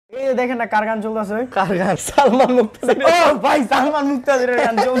এই দেখেন না কার গান চলতেছে কার গান সালমান মুক্তাদির ও ভাই সালমান মুক্তাদিরের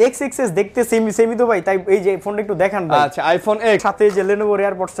গান চলছে XXS দেখতে সেমি তো ভাই তাই এই যে ফোনটা একটু দেখান ভাই আচ্ছা আইফোন X সাথে যে Lenovo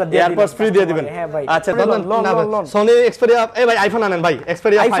এয়ারপডসটা দিয়ে এয়ারপডস ফ্রি দিয়ে দিবেন হ্যাঁ ভাই আচ্ছা ধন্যবাদ সোনি এক্সপেরিয়া এই ভাই আইফোন আনেন ভাই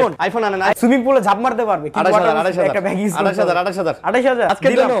এক্সপেরিয়া আইফোন আনেন সুইমিং পুলে ঝাঁপ মারতে পারবে কিন্তু 28000 একটা ব্যাগ ইউজ 28000 আজকে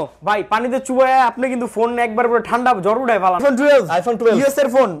জন্য ভাই পানিতে চুবায় আপনি কিন্তু ফোন একবার পুরো ঠান্ডা জ্বর উঠায় ফেলান আইফোন 12 ইউএস এর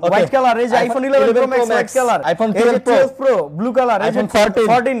ফোন হোয়াইট কালার এই যে iPhone 11 pro max white colour iPhone 12 pro blue colour iPhone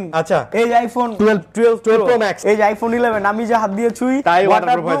 14 আচ্ছা এই যে আইফোন 12 প্রো ম্যাক্স এই যে আইফোন 11 আমি যে হাত দিয়ে ছুঁই তাই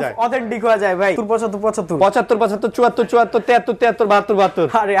ওয়াটারপ্রুফ হয়ে যায় অথেন্টিক হয়ে যায় ভাই 75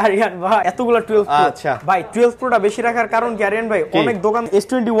 আরে আরিয়ান ভাই এতগুলা 12 প্রো আচ্ছা ভাই 12 প্রোটা বেশি রাখার কারণ কি আরিয়ান ভাই অনেক দোকান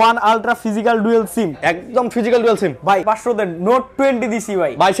S21 ultra physical dual SIM একদম ফিজিক্যাল ডুয়াল সিম ভাই 500 দেন নোট 20 দিছি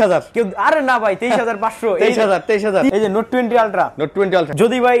ভাই 22000 কেউ আরে না ভাই 23500 23000 এই যে নোট 20 আলট্রা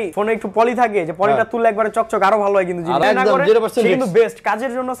যদি ভাই ফোনে একটু পলি থাকে যে পলিটা তুললে একবারে চকচক আরো ভালো হয় কিন্তু যদি না করে কিন্তু বেস্ট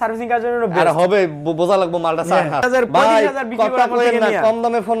কাজের জন্য সার্ভিসিং কাজের জন্য বেস্ট আর হবে বোঝা লাগবে মালটা স্যার ভাই কথা কইেন না কম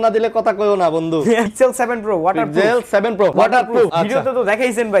দামে ফোন না দিলে কথা কইও না বন্ধু Pixel 7 Pro ওয়াটারপ্রুফ ভিডিওতে তো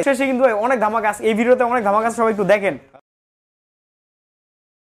দেখাইছেন ভাই শেষে কিন্তু অনেক ধামাকা আছে এই ভিডিওতে অনেক ধামাকা আছে সবাই একটু দেখেন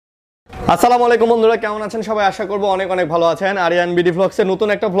আসসালামু আলাইকুম বন্ধুরা কেমন আছেন সবাই আশা করব অনেক অনেক ভালো আছেন আরিয়ান বিডি ভ্লগসের নতুন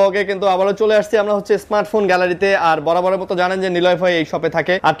একটা ভ্লগে কিন্তু আবারো চলে আসছি আমরা হচ্ছে স্মার্টফোন গ্যালারিতে আর বরাবরের মতো জানেন যে নিলয় ভাই এই শপে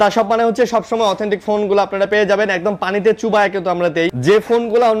থাকে আর তার সব মানে হচ্ছে সব সময় অথেন্টিক ফোনগুলো আপনারা পেয়ে যাবেন একদম পানিতে চুবায় কিন্তু আমরা দেই যে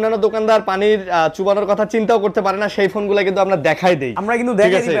ফোনগুলো অন্যান্য দোকানদার পানির চুবানোর কথা চিন্তাও করতে পারে না সেই ফোনগুলো কিন্তু আমরা দেখাই দেই আমরা কিন্তু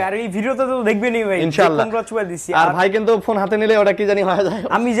দেখাই দিই আর এই ভিডিওতে তো দেখবেনই ভাই ইনশাআল্লাহ চুবাই দিছি আর ভাই কিন্তু ফোন হাতে নিলে ওটা কি জানি হয়ে যায়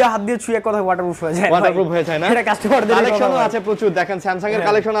আমি যে হাত দিয়ে ছুঁয়ে কথা ওয়াটারপ্রুফ হয়ে যায় না এটা কাস্টমারদের কালেকশনও আছে প্রচুর দেখেন স্যামসাং এর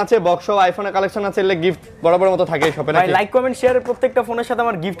কালেকশন আছে বক্সও আইফোনের কালেকশন আছে গিফট বরাবরের মতো থাকে শপে নাকি ভাই লাইক কমেন্ট শেয়ারের প্রত্যেকটা ফোনের সাথে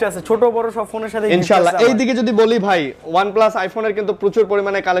আমার গিফট আছে ছোট বড় সব ফোনের সাথে ইনশাআল্লাহ এই দিকে যদি বলি ভাই OnePlus আইফোনের কিন্তু প্রচুর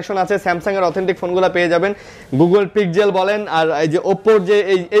পরিমাণে কালেকশন আছে স্যামসাং এর অথেন্টিক ফোনগুলো পেয়ে যাবেন গুগল পিক্সেল বলেন আর এই যে ওপ্পোর যে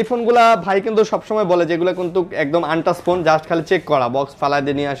এই ফোনগুলো ভাই কিন্তু সব সময় বলে যেগুলো কিন্তু একদম আনটাচ ফোন জাস্ট খালি চেক করা বক্স ফালায়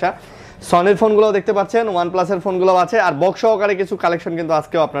দিয়ে নিয়ে আসা সনির ফোনগুলো দেখতে পাচ্ছেন OnePlus এর ফোনগুলো আছে আর বক্স সহকারে কিছু কালেকশন কিন্তু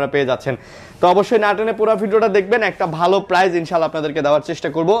আজকেও আপনারা পেয়ে যাচ্ছেন তো অবশ্যই না টেনে পুরো ভিডিওটা দেখবেন একটা ভালো প্রাইস ইনশাআল্লাহ আপনাদেরকে দেওয়ার চেষ্টা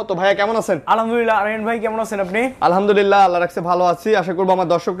করব তো ভাইয়া কেমন আছেন আলহামদুলিল্লাহ আরিয়ান ভাই কেমন আছেন আপনি আলহামদুলিল্লাহ আল্লাহ রাখছে ভালো আছি আশা করব আমার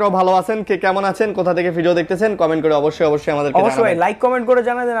দর্শকরাও ভালো আছেন কে কেমন আছেন কোথা থেকে ভিডিও দেখতেছেন কমেন্ট করে অবশ্যই আমাদেরকে জানাবেন অবশ্যই লাইক কমেন্ট করে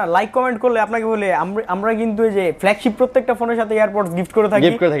জানাবেন না লাইক কমেন্ট করলে আপনাকে বলে আমরা কিন্তু এই যে ফ্ল্যাগশিপ প্রত্যেকটা ফোনের সাথে এয়ারপডস গিফট করে থাকি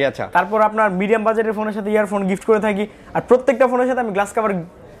আচ্ছা তারপর আপনার মিডিয়াম বাজেটের ফোনের সাথে ইয়ারফোন গিফট করে থাকি আর প্রত্যেকটা ফোনের সাথে আমি গ্লাস কভার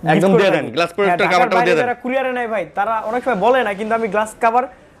একদম দিয়ে দেন গ্লাস প্রোটেক্টর কভারটাও দিয়ে দেন যারা কুরিয়ারে নাই ভাই তারা অনেক সময় বলে না কিন্তু আমি গ্লাস কভার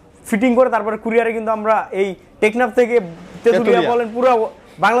ফিটিং করে তারপরে কুরিয়ারে কিন্তু আমরা এই টেকনাফ থেকে তেতুলিয়া বলেন পুরো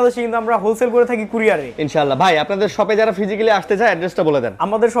বাংলাদেশে কিন্তু আমরা হোলসেল করে থাকি কুরিয়ারে ইনশাআল্লাহ ভাই আপনাদের শপে যারা ফিজিক্যালি আসতে চায় অ্যাড্রেসটা বলে দেন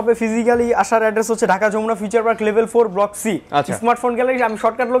আমাদের শপে ফিজিক্যালি আসার অ্যাড্রেস হচ্ছে Dhaka Jamuna future park level 4 block C smartphone gallery আমি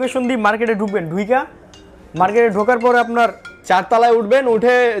শর্টকাট লোকেশন দিই মার্কেটে ঢুকবেন মার্কেটে ঢোকার পরে আপনার চারতলায় উঠবেন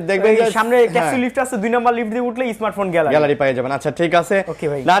উঠে দেখবেন যে সামনে ট্যাক্সি লিফট আছে 2 নাম্বার লিফট দিয়ে উঠলে স্মার্টফোন গ্যালারি পেয়ে যাবেন আচ্ছা ঠিক আছে ওকে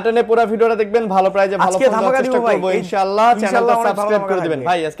ভাই না টেনে পুরো ভিডিওটা দেখবেন ভালো প্রাইজে ভালো ফোন দেওয়ার চেষ্টা করব ইনশাআল্লাহ চ্যানেলটা সাবস্ক্রাইব করে দিবেন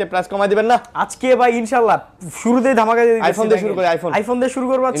ভাই আজকে প্রাইস কমাই দিবেন না আজকে ভাই ইনশাআল্লাহ শুরুতেই ধামাকা দিয়ে আইফোন দিয়ে শুরু করি আইফোন দিয়ে শুরু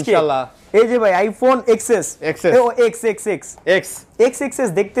করব আজকে ইনশাআল্লাহ এই যে ভাই আইফোন XS ও XXS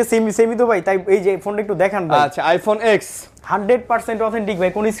দেখতে সেমি তো ভাই তাই এই যে ফোনটা একটু দেখান ভাই আচ্ছা আইফোন X 100% অথেন্টিক ভাই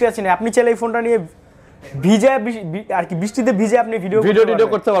কোন স্ক্র্যাচ নেই আপনি চাইলে এই ফোনটা নিয়ে ভিজে আর কি বৃষ্টিতে ভিজে আপনি ভিডিও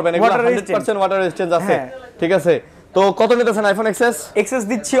করতে পারবেন এগুলো 100% ওয়াটার রেজিস্ট্যান্স আছে ঠিক আছে তো কত নিতেছেন আইফোন XS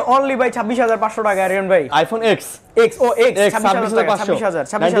দিচ্ছি অনলি ভাই 26500 টাকা আরিয়ান ভাই আইফোন X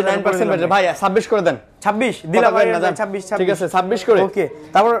 26500 99% ভাই 26 করে দেন 26 দিলাম ভাই 26 ঠিক আছে 26 করে ওকে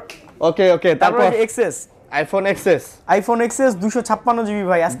তারপর তারপর XS আইফোন XS 256 জিবি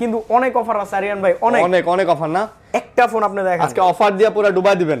ভাই আজ কিন্তু অনেক অফার আছে আরিয়ান ভাই অনেক অফার না একটা ফোন আপনি দেখেন আজকে অফার দিয়া পুরো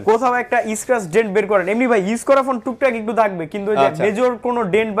ডুবাই দিবেন কোথাও একটা স্ক্র্যাচ ডেন্ট বের করেন এমনি ভাই ইউজ করা ফোন টুকটাক একটু থাকবে কিন্তু যে মেজর কোনো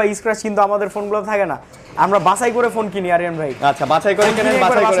ডেন্ট বা স্ক্র্যাচ কিন্তু আমাদের ফোনগুলো থাকে না আমরা বাছাই করে ফোন কিনি আরিয়ান ভাই আচ্ছা বাছাই করে কিনেন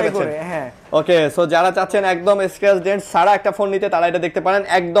বাছাই করে বেচেন হ্যাঁ ওকে সো যারা চাচ্ছেন একদম স্ক্র্যাচ ডেন্ট ছাড়া একটা ফোন নিতে তারা এটা দেখতে পারেন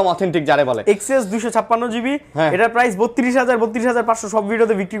একদম অথেন্টিক যারে বলে XS 256 জিবি এটার প্রাইস 32500 সব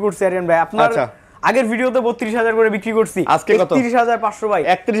ভিডিওতে বিক্রি করছে আরিয়ান ভাই আপনার আগের ভিডিওতে 32000 করে বিক্রি করছি আজকে কত 31500 ভাই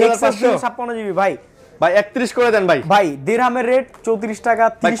 31556 জিবি ভাই 31 করে দেন ভাই দিরহামের রেট 34 টাকা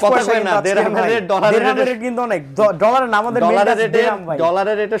 30 পয়সা না দিরহামের রেট ডলারের রেট কিন্তু অনেক ডলারে না আমাদের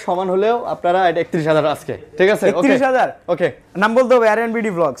ডলারের রেটে সমান হলেও আপনারা এটা 31000 আজকে ঠিক আছে 31000 ওকে নাম বলতে হবে আরিয়ান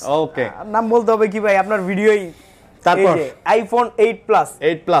বিডি ব্লগস ওকে নাম বলতে হবে কি ভাই আপনার ভিডিওই তারপর আইফোন 8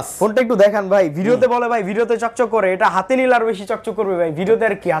 প্লাস ফোনটা একটু দেখান ভাই ভিডিওতে বলে ভাই ভিডিওতে চকচক করে এটা হাতে নিলে আরো বেশি চকচক করবে ভাই ভিডিওতে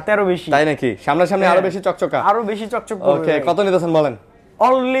আর কি হাতে আরো বেশি তাই নাকি সামনাসামনি আরো বেশি চকচকা আরো বেশি চকচক করবে ওকে কত নিতেছেন বলেন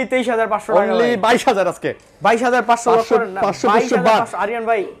অনলি 23500 টাকা অনলি 22000 আজকে 22500 আরিয়ান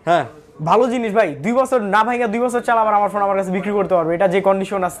ভাই হ্যাঁ ভালো জিনিস ভাই, 2 বছর না ভাঙা 2 বছর চালা আবার আমার ফোন আমার কাছে বিক্রি করতে পারবে, এটা যে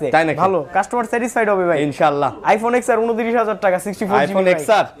কন্ডিশন আছে ভালো, কাস্টমার স্যাটিসফাইড হবে ভাই ইনশাআল্লাহ। আইফোন এক্স আর 29000 টাকা 64 জিবি আইফোন এক্স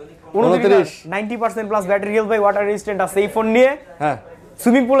আর 29 90% প্লাস ব্যাটারি হেলথ ভাই, ওয়াটার রেজিস্ট্যান্ট আছে এই ফোন নিয়ে। হ্যাঁ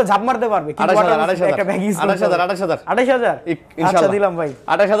সুইমিং পুলে ঝাঁপ মারতে পারবে, কি 28000 একটা ব্যাগ ইউজ 28000 আচ্ছা দিলাম ভাই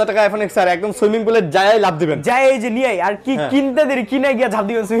 28000 টাকা আইফোন এক্স আর একদম সুইমিং পুলে যায় লাভ দিবেন, যায় এই যে নিয়ে আর কি কিনতে দেরি কিনে গিয়া ঝাঁপ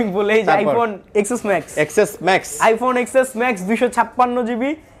দিবেন সুইমিং পুলে। এই যে iPhone XS max iPhone XS max 256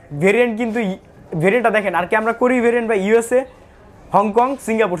 GB variant, কিন্তু ভেরিয়েন্টটা দেখেন আর কি আমরা করি ভেরিয়েন্ট ভাই ইউএসএ হংকং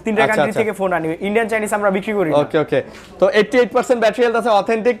সিঙ্গাপুর তিনটা কান্ট্রি থেকে ফোন আনি, ইন্ডিয়ান চাইনিজ আমরা বিক্রি করি। ওকে তো 88% ব্যাটারি হেলথ আছে,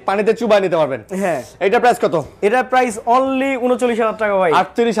 অথেন্টিক, পানিতে চুবাই নিতে পারবেন। হ্যাঁ এটা প্রাইস কত? এটা প্রাইস অনলি 39000 টাকা ভাই,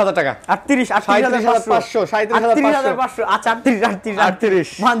 38000 টাকা 38500 37500 আচ্ছা 38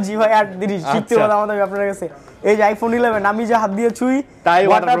 মানজি ভাই 38 শিখতে হবে আমাদের আপনার কাছে। এই যে আইফোন 11 আমি যে হাত দিয়ে ছুঁই তাই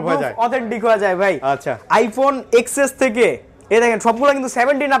ওয়াটারপ্রুফ হয়ে যায়, অথেন্টিক হয়ে যায় ভাই। আচ্ছা আইফোন এক্সএস থেকে এই দেখেন সবগুলো কিন্তু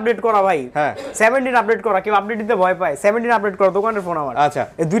 17 আপডেট করা ভাই। হ্যাঁ 17 আপডেট করা, কেউ আপডেট দিতে ভয় পায়, 17 আপডেট করা দোকানের ফোন আমার। আচ্ছা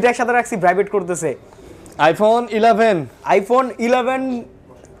এই দুইটা একসাথে রাখছি প্রাইভেট করতেছে। আইফোন 11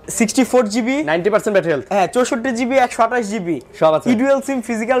 64 জিবি 90% ব্যাটারি হেলথ, হ্যাঁ 64 জিবি 128 জিবি সব আছে, dual SIM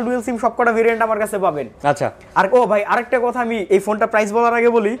physical dual SIM সবকটা ভেরিয়েন্ট আমার কাছে পাবেন। আচ্ছা আর ও ভাই আরেকটা কথা আমি এই ফোনটা প্রাইস বলার আগে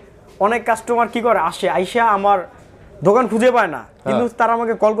বলি, অনেক কাস্টমার কি করে আইসা আমার দোকান খুঁজে পায় না, কিন্তু তারা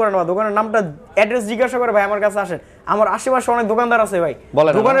আমাকে কল করে না, দোকানের নামটা অ্যাড্রেস জিজ্ঞাসা করে ভাই আমার কাছে আসেন। আমার আশেপাশে অনেক দোকানদার আছে ভাই,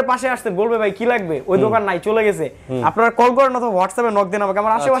 দোকানের পাশে আসতে বলবে ভাই কি লাগবে, ওই দোকান নাই চলে গেছে, আপনারা কল করেন অথবা হোয়াটসঅ্যাপে নক দেন আমাকে,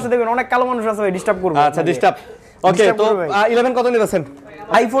 আমার আশেপাশে দেখবেন অনেক কালো মানুষ আছে ভাই, ডিস্টার্ব করবে। আচ্ছা ডিস্টার্ব ওকে। তো 11 কত নিতেছেন?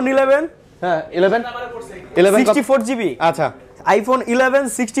 আইফোন 11 হ্যাঁ 11 64 জিবি। আচ্ছা আইফোন 11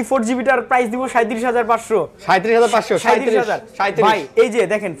 64 জিবিটার প্রাইস দিব 37500 ভাই। এই যে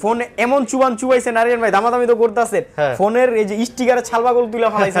দেখেন ফোন এমন চুবাইছেন আরিয়ান ভাই, দামাদামি তো করতেছেন, ফোনের এই যে স্টিকারে ছালবাগল তুলে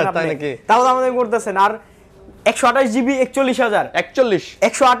ফলাইছেন আপনি, তাও দামাদামি করতেছেন। আর 128 GB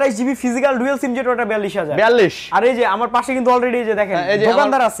 128 GB physical dual SIM যেটা ওটা 42000। আর এই যে আমার পাশে কিন্তু অলরেডি এই যে দেখেন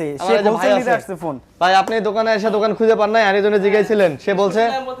দোকানদার আছে, সে হোলসেল নিতে আসছে ফোন। ভাই আপনি দোকানে এসে দোকান খুঁজে পান নাই, আরেকজনে জিজ্ঞাসিলেন, সে বলছে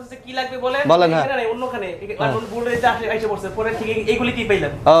কি লাগবে বলেন হ্যাঁ অন্যখানে বলে দিতে এসে বলছে পরে ঠিক এইগুলি কি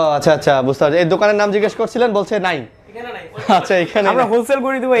পাইলেন। ও আচ্ছা বুঝতে পারছি, এই দোকানের নাম জিজ্ঞেস করছিলেন, বলছে নাই এখানে নাই। আচ্ছা এখানে আমরা হোলসেল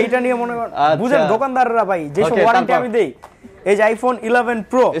করে দিব, এইটা নিয়ে মনে করেন বুঝেন দোকানদাররা ভাই যে সব ওয়ারেন্টি আমি দেই। এই যে আইফোন 11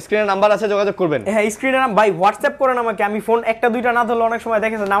 প্রো স্ক্রিনে নাম্বার আছে, যোগাযোগ করবেন। হ্যাঁ স্ক্রিনে নাম ভাই, হোয়াটসঅ্যাপ করেন আমাকে, আমি ফোন একটা দুইটা না ধরলে অনেক সময়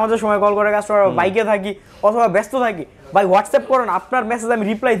দেখেন নামাজের সময় কল করে কাস্টমার, বাইকে থাকি অথবা ব্যস্ত থাকি ভাই, হোয়াটসঅ্যাপ করেন, আপনার মেসেজ আমি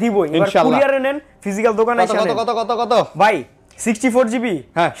রিপ্লাই দিবই। এবার কুরিয়ারে নেন ফিজিক্যাল দোকানে এসে কত ভাই 64 জিবি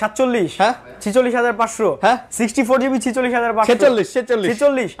 47 হ্যাঁ 46500 হ্যাঁ 64 জিবি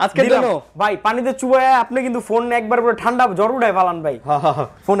 46500 আজকের জন্য ভাই পানিতে চুবায় আপনি কিন্তু ফোন একবার পুরো ঠান্ডা জ্বর উঠায় ফালান ভাই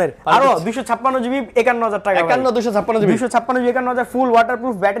ফোনের। আরো 256 জিবি 51000 টাকা, 256 জিবি 51000 ফুল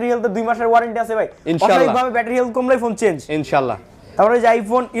ওয়াটারপ্রুফ, ব্যাটারি হেলথ 2 মাসের ওয়ারেন্টি আছে ভাই, ইনশাআল্লাহ ভাবে ব্যাটারি হেলথ কমলে ফোন চেঞ্জ ইনশাআল্লাহ। তারপরে যে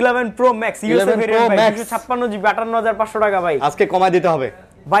iPhone 11 pro max USA variant ভাই 256 জিবি 58500 টাকা ভাই, আজকে কমায় দিতে হবে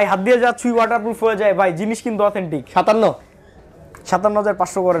ভাই, হাত দিয়ে যা ছুঁই ওয়াটারপ্রুফ হয়ে যায় ভাই, জিনিস কিন্তু অথেন্টিক।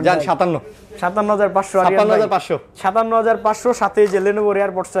 57500 করেন জান, 57500 সাথে যে Lenovo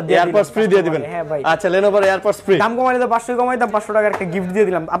এয়ারপডসটা দিয়ে এয়ারপডস ফ্রি দিয়ে দিবেন। হ্যাঁ ভাই আচ্ছা Lenovo এয়ারপডস ফ্রি, দাম কমাই দিতে 500 কমাই দাম 500 টাকার একটা গিফট দিয়ে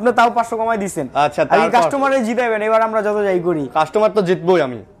দিলাম, আপনি তাও 500 কমাই দিবেন। আচ্ছা তাই কাস্টমারে জিতাইবেন, এবার আমরা যত যাই করি কাস্টমার তো জিতবই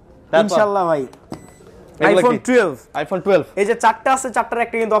আমি ইনশাআল্লাহ ভাই। আইফোন 12 এই যে চারটা আছে, চারটার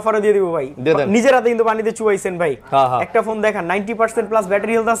একটা কিন্তু অফারে দিয়ে দিব ভাই, নিজের হাতে কিন্তু পানিতে চুবাইছেন ভাই। একটা ফোন দেখেন 90% প্লাস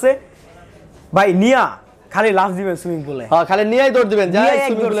ব্যাটারি হেলথ আছে ভাই, নিয়া খালি লাভ দিবেন সুইমিং পুলে, হ্যাঁ খালি নিয়াই দৌড় দিবেন, যাই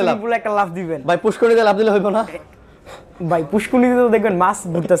সুইমিং পুলে একটা লাভ দিবেন ভাই। পুষ্করিতে লাভ দিলে হইব না ভাই, পুষ্করিতে তো দেখবেন মাছ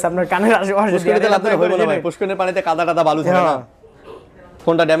ঘুরতেছে আপনার কানের আশেপাশে, পুষ্করিতে লাভ দিলে হইব না ভাই, পুষ্করির পানিতে কাদা টাদা বালু থাকে না,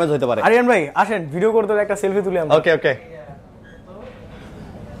 ফোনটা ড্যামেজ হতে পারে। আরিয়ান ভাই আসেন ভিডিও করতে একটা সেলফি তুলি আমরা। ওকে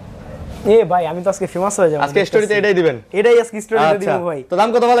এ ভাই আমি তো আজকে ফেমাস হয়ে যাব, আজকে স্টোরিতে এটাই দিবেন, এটাই আজকে স্টোরিতে দিব ভাই। তো দাম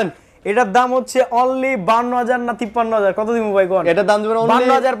কত বলেন? এটার দাম হচ্ছে অনলি 52000 না 53000, কত দিব ভাই কোন? এটার দাম দিবেন অনলি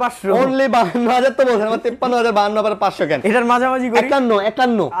 52500, অনলি 52000 তো বলছেন, আমার 53000 52500 কেন? এটার মাঝামাঝি করি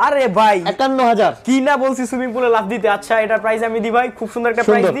 51 আরে ভাই 51000 কি না বলছি সুইমিং পুলে লাভ দিতে। আচ্ছা এটার প্রাইস আমি দি ভাই, খুব সুন্দর একটা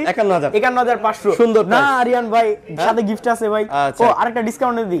প্রাইস দি 51500 সুন্দর না আরিয়ান ভাই, সাথে গিফট আছে ভাই। ও আরেকটা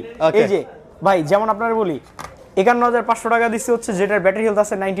ডিসকাউন্টে দি, এই যে ভাই যেমন আপনারা বলি 51500 টাকা দিচ্ছে হচ্ছে, যেটার ব্যাটারি হেলথ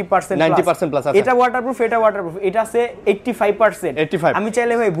আছে 90% প্লাস, এটা ওয়াটারপ্রুফ, এটা আছে 85%। আমি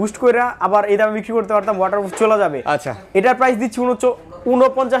চাইলে ভাই বুস্ট কইরা আবার এই দামে বিক্রি করতে পারতাম, ওয়াটারপ্রুফ চলে যাবে। আচ্ছা এটার প্রাইস দিচ্ছি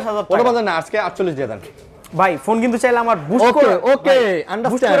 49000 টাকা, 49 না আজকে 48 দিয়ে দেন ভাই। ফোন কিন্তু চাইলে আমার বুস্ট করে ওকে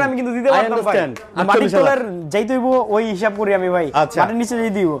আন্ডারস্ট্যান্ড করে আমি কিন্তু দিতে পারতাম ভাই, মাটি তোলার যাইতে হইব ওই হিসাব করি আমি ভাই, মাটির নিচে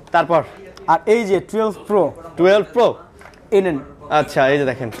যাই দিব। তারপর আর এই যে 12 প্রো এই নেন। আচ্ছা এই যে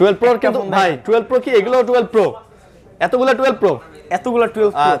দেখেন 12 প্রো কিন্তু ভাই 12 প্রো কি এগুলো 12 প্রো, এতগুলো 12 প্রো এতগুলা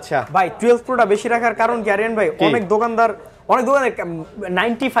 12 প্রো। আচ্ছা ভাই 12 প্রোটা বেশি রাখার কারণ কি আরিয়ান ভাই, অনেক দোকানদার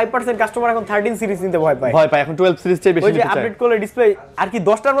 95% কাস্টমার এখন 13 সিরিজ নিতে ভয় পায়, এখন 12 সিরিজটাই বেশি নিতে চায়। ওই যে আপডেট করলে ডিসপ্লে আর কি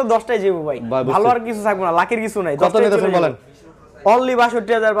 10টার মধ্যে 10টাই যাবে ভাই, ভালো আর কিছু থাকবে না, লাখের কিছু নাই। কত নিতেছেন বলেন? অনলি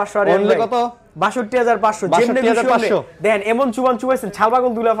 62500 আরিয়ান ভাই, 62500 যেমনে 62500 দেখেন এমন চুবান চুবাইছেন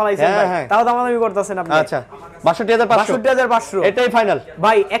ছালবাগল তুলা ফলাইছেন ভাই, তাও দামাদামি করতেছেন আপনি। আচ্ছা 62500 এটাই ফাইনাল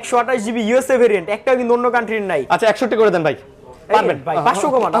ভাই। 128 জিবি ইউএসএ ভেরিয়েন্ট, একটাও কিন্তু অন্য কান্ট্রির নাই। আচ্ছা 61 করে দেন ভাই, পারবেন ভাই 500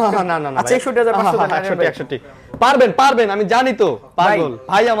 কমান। না না না আচ্ছা 61500 দেন। 61 পারবেন, আমি জানি তো পাগল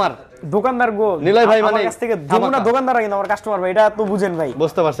ভাই আমার দোকানদার গো নিলয় ভাই, মানে কাছ থেকে জামুনা দোকানদার কিন্তু আমার কাস্টমার ভাই, এটা তো বুঝেন ভাই।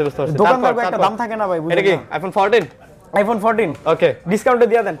 বুঝতে পারছি দোকানদার একটা দাম থাকে না ভাই, বুঝেন। এটা কি আইফোন 14? আইফোন 14 ওকে, ডিসকাউন্টে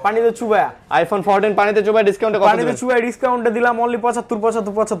দিয়ে দেন, পানিতে চুবায়া। আইফোন 14 পানিতে চুবায়া ডিসকাউন্টে কত দিবেন? পানিতে চুবায়া ডিসকাউন্টে দিলাম অনলি 75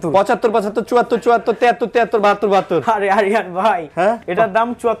 75 75 75 74 74 73 72 আরে আরিয়ান ভাই, এটার দাম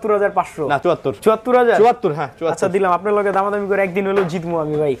 74500 না 74 74000 হ্যাঁ 74। আচ্ছা দিলাম আপনার লগে দামাদামি করে একদিন হলো জিতমু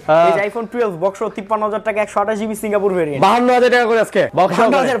আমি ভাই। এই যে আইফোন 12 বক্স 53000 টাকা 128 জিবি সিঙ্গাপুর ভেরিয়েন্ট 52000 টাকা করে আজকে বক্স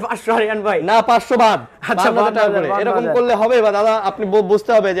 52500 আরিয়ান ভাই, না 500 বাদ। আচ্ছা 52000 টাকা করে এরকম করলে হবে বা দাদা? আপনি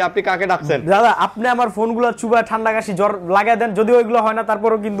বুঝতে হবে যে আপনি কাকে ডাকছেন। দাদা আপনি আমার ফোনগুলো চুবায় ঠান্ডা কাশি জ্বর লাগায় দেন, যদিও এগুলো হয় না,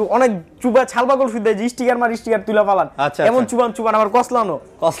 তারপরেও কিন্তু অনেক চুবায় ছালবাগল শুধু যে স্টিকার মার স্টিকার তুলে ফালান, এমন চুবান আবার কসলানো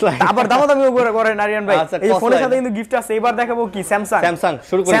আবার দামাদামিও করে করেন আরিয়ান ভাই। এই ফোনের সাথে কিন্তু গিফট আছে, এবার দেখাবো কি স্যামসাং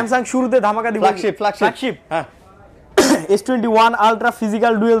শুরু করি। স্যামসাং শুরুতে ধামাকা দিব, ফ্ল্যাগশিপ হ্যাঁ S21 ultra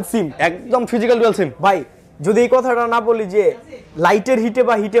physical dual SIM, একদম ফিজিক্যাল ডুয়াল সিম ভাই। যদি এই কথাটা না বলি যে লাইটের হিটে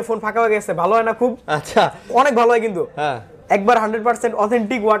বা হিটে ফোন ফাঁকা হয়ে গেছে, ভালো হয় না খুব? আচ্ছা অনেক ভালো হয় কিন্তু, হ্যাঁ একবার 100%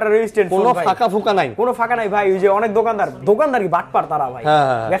 অথেন্টিক ওয়াটার রেজিস্ট্যান্ট, কোনো ফাঁকা ফুকা নাই, কোনো ফাঁকা নাই ভাই। ওই যে অনেক দোকানদার কি বাটপার তারা ভাই,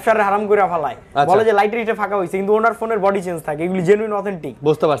 ব্যবসারে হারাম করে ফেলায়, বলে যে লাইটের হিটে ফাঁকা হইছে, কিন্তু ওনার ফোনের বডি চেঞ্জ থাকে, এগুলি জেনুইন অথেন্টিক।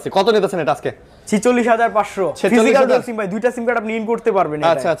 বুঝতে পারছি। কত নিতেছেন এটা আজকে? 46500 ফিজিক্যাল ডুয়াল সিম ভাই, দুইটা সিম কার্ড আপনি ইন করতে পারবেন।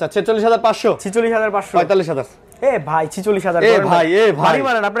 আচ্ছা আচ্ছা 46500 45000 এ ভাই 46000 এ ভাই বাড়ি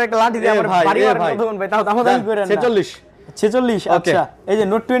মারেন, আপনার একটা লাঠি দিয়ে আমার বাড়ি মারেন তখন ভাই, তাও দামাদামি করেন না। 46 আচ্ছা। এই যে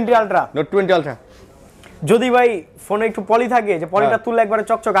নোট 20 আলট্রা, যদি ভাই ফোনে একটু পলি থাকে, যে পলিটা তুললে একবারে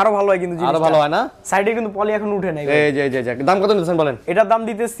চকচক আরো ভালো হয়, কিন্তু আরো ভালো হয় না, সাইডে কিন্তু পলি এখন উঠে নাই। এই যে দাম কত নিতেছেন বলেন? এটার দাম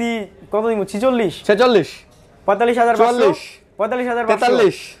দিতেছি কত দিব? 46 45500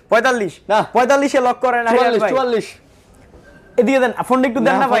 45 না 45 এ লক করেন। 44 এদিকে দেন ফোনটা একটু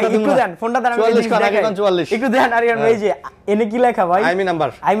দেন না ভাই, একটু দেন ফোনটা দেন, আমি একটু দেন আরিয়ান ভাই। যে এনে কি লেখা ভাই?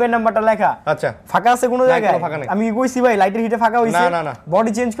 আইমি নাম্বারটা লেখা। আচ্ছা ফাঁকা আছে কোন জায়গায়? আমি কইছি ভাই লাইটের হিটে ফাঁকা হইছে,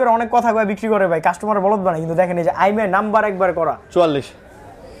 বডি চেঞ্জ করে অনেক কথা কয় বিক্রি করে ভাই, কাস্টমার বলদ বানায়, কিন্তু দেখেন এই যে আইমি নাম্বার একবার করা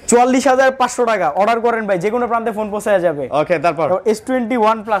 44500 টাকা অর্ডার করেন ভাই, যে কোনো প্রান্তে ফোন পৌঁছে যাবে। ওকে তারপর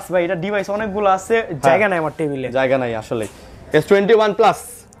S21 প্লাস ভাই, এটা ডিভাইস অনেকগুলো আছে, জায়গা নাই আমার টেবিলে, জায়গা নাই আসলে। S21 প্লাস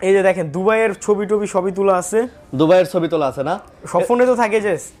এই যে দেখেন দুবাইয়ের ছবি টবি সবই তোলা আছে, দুবাইয়ের ছবি তোলা আছে না, সব ফোনে তো থাকে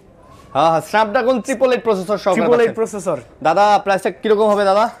যে হ্যাঁ স্ন্যাপড্রাগন 888 প্রসেসর সহ 888 প্রসেসর। দাদা প্রাইসটা কি রকম হবে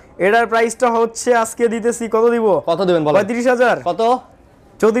দাদা? এটার প্রাইসটা হচ্ছে আজকে দিতেছি, কত দিব? কত দিবেন বলেন? 35000 কত?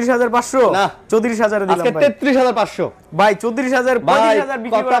 34500 না 34000 দিলাম ভাই, আজকে 33500 ভাই 34000 35000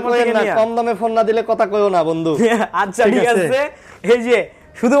 বিক্রি করে আমার থেকে নিয়া, কম দামে ফোন না দিলে কথা কইও না বন্ধু। আচ্ছা ঠিক আছে, এই যে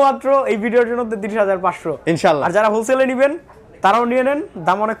শুধুমাত্র এই ভিডিওর জন্য 33500 ইনশাআল্লাহ। আর যারা হোলসেলে নেবেন তারাও নিয়ে নেন,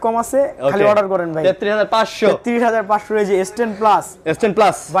 দাম অনেক কম আছে, খালি অর্ডার করেন ভাই। 33500 এই যে S10 প্লাস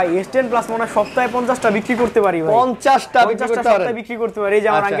ভাই, S10 প্লাস মনে হয় সপ্তাহে 50টা বিক্রি করতে পারি ভাই, 50টা বিক্রি করতে পারি। এই যে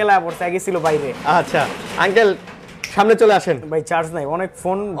আমার আঙ্কেল আয়া পড়ছে, আগে ছিল বাইরে। আচ্ছা আঙ্কেল সামনে চলে আসেন ভাই, চার্জ নাই, অনেক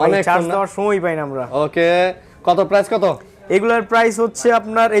ফোন ভাই চার্জ দেওয়ার সময় পাই না আমরা। ওকে কত প্রাইস কত? এগুলার প্রাইস হচ্ছে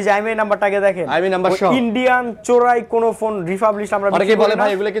আপনার এই যে আইএমআই নাম্বারটাকে দেখেন, আইএমআই নাম্বার সহ ইন্ডিয়ান চোরাই কোন ফোন রিফাবলিশ আমরা বিক্রি করি না। অনেকে বলে ভাই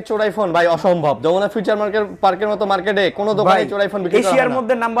এগুলা কি চোরাই ফোন? ভাই অসম্ভব, যমুনা ফিউচার পার্কের মতো মার্কেটে কোন দোকানে চোরাই ফোন বিক্রি করা হয় না। এশিয়ার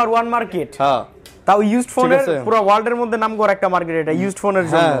মধ্যে নাম্বার 1 মার্কেট, হ্যাঁ তাও ইউজড ফোনের পুরো ওয়ার্ল্ডের মধ্যে নাম করা একটা মার্কেট এটা, ইউজড ফোনের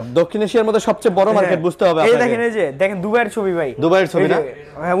জন্য। হ্যাঁ দক্ষিণ এশিয়ার মধ্যে সবচেয়ে বড় মার্কেট, বুঝতে হবে আপনাকে। এই দেখেন, এই যে দেখেন দুবাইয়ের ছবি ভাই, দুবাইয়ের ছবি না,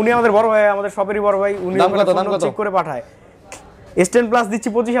 হ্যাঁ উনি আমাদের বড় ভাই, আমাদের সবেরই বড় ভাই। উনি দাম কত চেক করে পাঠায়। S10 প্লাস দিচ্ছি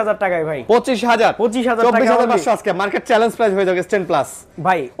 25000 টাকায় ভাই, 25000 24500 আজকে মার্কেট চ্যালেঞ্জ প্রাইস হয়ে যাবে S10 প্লাস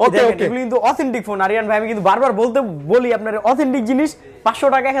ভাই। ওকে এগুলো কিন্তু অথেন্টিক ফোন আরিয়ান ভাই, আমি কিন্তু বারবার বলি আপনার অথেন্টিক জিনিস 500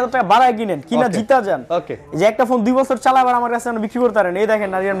 টাকা 1000 টাকা বাড়ায় কিনেন, কিনা জিতা যান। ওকে যে একটা ফোন 2 বছর চালাবার আমার কাছে বিক্রি করতে পারেন। এই দেখেন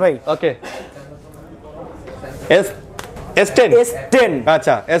আরিয়ান ভাই, ওকে S10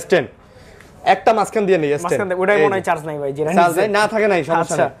 আচ্ছা S10 একটা মাসখান দিয়ে নেই, S10 ওটাই মনে হয় চার্জ নাই ভাই, যে চার্জ নাই না থাকে নাই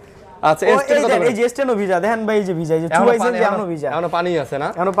সমস্যা নাই। আচ্ছা S10 কত? এই যে S10 ও ভিজা দেখেন ভাই, এই যে ভিজা, এই যে চুবাইছেন যে এখনো ভিজা, এখনো পানি আছে না,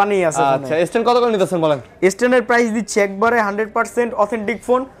 এখনো পানি আছে। আচ্ছা S10 কত করে নিতেছেন বলেন? S10 এর প্রাইস দিচ্ছে একবারে 100% অথেন্টিক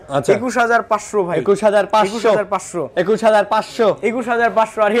ফোন 21500 ভাই, 21500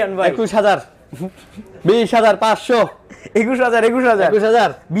 21500 আরিয়ান ভাই, 21000 20500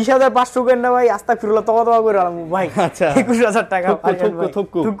 21500 কেন না ভাই, আস্তাগফিরুল্লাহ তওবা করে আলাম ভাই। আচ্ছা 21000 টাকা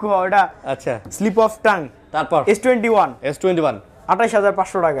থুকু ওটা। আচ্ছা স্লিপ অফ টাং। তারপর S21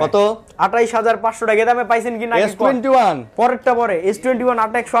 28500 টাকা। কত? 28500 টাকা। এই দামে পাইছেন কি না? S21 পরেরটা পরে S21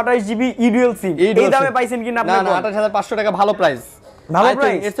 8 জিবি ইডুয়াল সিম, এই দামে পাইছেন কি না আপনি? না 28500 টাকা ভালো প্রাইস, ভালো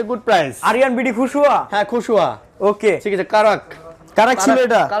price, it's a good price. Aryan BD খুশুয়া, হ্যাঁ খুশুয়া, ওকে ঠিক আছে। কারাক ছিল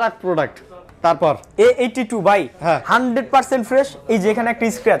এটা, কারাক প্রোডাক্ট। তারপর A82 ভাই 100% ফ্রেশ। এই যে এখানে একটা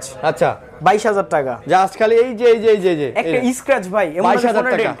স্ক্র্যাচ, আচ্ছা 22000 টাকা। জাস্ট খালি এই যে একটা স্ক্র্যাচ ভাই, 22000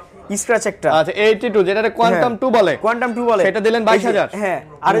 টাকা স্ক্র্যাচ একটা। আচ্ছা 82 যেটা কোয়ান্টাম 2 বলে, কোয়ান্টাম 2 বলে, সেটা দিলেন 22000। হ্যাঁ,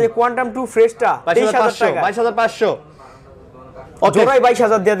 আর এই যে কোয়ান্টাম 2 ফ্রেশটা 23000 টাকা, 22500। জোড়াই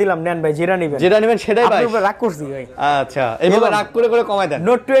 22000 দিয়ে দিলাম, নেন ভাই, যেটা নেবেন সেটাই ভাই। আপনি রাগ করছি ভাই। আচ্ছা এইভাবে রাগ করে কমাই দেন।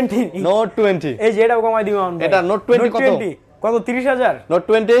 নোট 20, এই যে এটাও কমাই দিও আমরা। এটা নোট 20 কত 30000, নোট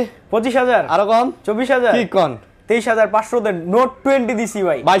 20 25000, আরো কম 24000, কি কোন 23500 দেন। নোট 20 দিছি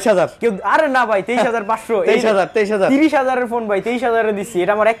ভাই 22000। কেউ আরে না ভাই 23500, 23000 30000 এর ফোন ভাই 23000 এ দিছি।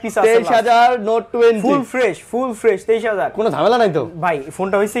 এটা আমার এক পিস আছে 23000 নোট 20 ফুল ফ্রেশ 23000। কোনো ঝামেলা নাই তো ভাই?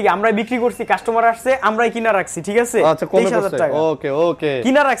 ফোনটা হইছে কি, আমরাই বিক্রি করছি, কাস্টমার আসছে, আমরাই কিনা রাখছি, ঠিক আছে? আচ্ছা 23000 টাকা, ওকে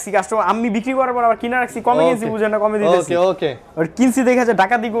কিনা রাখছি, কাস্টমার আমি বিক্রি করার পর আবার কিনা রাখছি, কমে গেছি, বুঝেন না, কমে দিতেছি। ওকে আর কিনছি দেখা যায়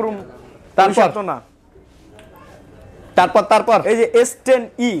ডাকাতি করুম, তারপর তো না। তারপর এই যে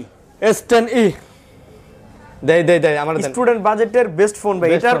S10e দেই আমার দেন। স্টুডেন্ট বাজেটের বেস্ট ফোন ভাই।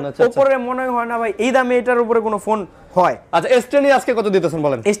 এটার উপরে মনে হয় না ভাই এই দামে এটার উপরে কোনো ফোন হয়। আচ্ছা S10e আজকে কত দিতেছেন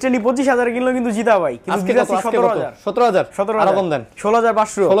বলেন? S10e 25000 কিনলো কিন্তু জিতা ভাই, কিন্তু দিতেছি 17000 আরো কম দেন।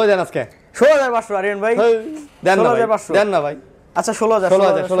 16500 16 দেন আজকে 16500 আরিয়ান ভাই, দেন না ভাই, দেন না ভাই। আচ্ছা 16000।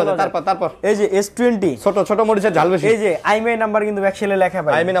 তারপর এই যে S20 ছোট মরিচের ঝাল বেশি। এই যে আইএমআই নাম্বার কিন্তু ব্যাকশেলে লেখা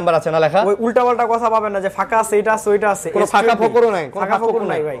ভাই, আইএমআই নাম্বার আছে না লেখা? ওই উল্টাপাল্টা কথা পাবেন না যে ফাঁকা আছে, এটা আছে, ওইটা আছে। কোনো ফাঁকা ফোকরও নাই, ফাঁকা ফোকর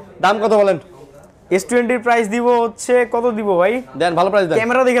নাই ভাই। দাম কত বলেন? S20 এর প্রাইস দিব হচ্ছে, কত দিব ভাই? দেন ভালো প্রাইস দেন।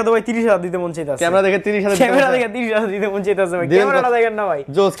 ক্যামেরা দেখে তো ভাই 30000 দিতে মন চাইতাছে। ক্যামেরা দেখে 30000 ক্যামেরা দেখে 30000 দিতে মন চাইতাছে ভাই। ক্যামেরাটা দেখেন না ভাই,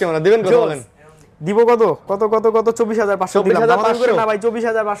 জোস ক্যামেরা দিবেন কত বলেন? দিব কত 24500 দিলাম। দাম করে না ভাই,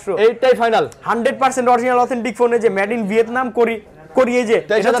 24500 এইটাই ফাইনাল। 100% অরিজিনাল অথেন্টিক ফোন, যে মেড ইন ভিয়েতনাম, কোরিয়া, যে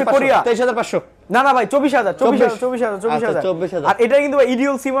এটা হচ্ছে কোরিয়া। 23500 না ভাই 24000। আর এটা কিন্তু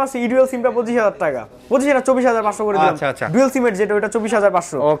ইডিয়াল সিম আছে, ইডিয়াল সিমটা 25000 টাকা, 24500 করে দিলাম। আচ্ছা ডুয়াল সিমের যেটা, ওটা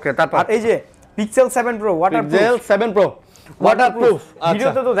 24500। ওকে তারপর আর এই যে পিক্সেল 7 প্রো ওয়াটারপ্রুফ,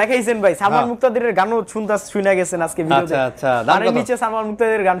 ভিডিওতে তো দেখাইছেন ভাই, সালমান মুক্তাদিরের গানও শুনে গেছেন আজকে ভিডিওতে। আচ্ছা আর নিচে সালমান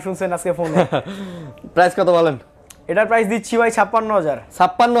মুক্তাদিরের গান শুনছেন আজকে ফোনে। প্রাইস কত বলেন? এটার প্রাইস দিচ্ছি ভাই 56000।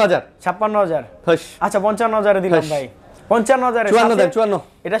 56000 আচ্ছা 55000 এ দিলাম ভাই। 55000 এর 54 দেন। 54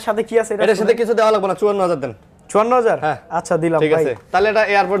 এটার সাথে কি আছে? এটার সাথে কিছু দেওয়া লাগবে না, 54000 দেন। 54000, আচ্ছা দিলাম ভাই। ঠিক আছে, তাহলে এটা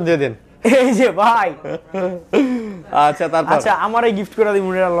এয়ারপোর্ট দিয়ে দেন। এই যে ভাই আচ্ছা তারপর আচ্ছা আমারই গিফট করে দিই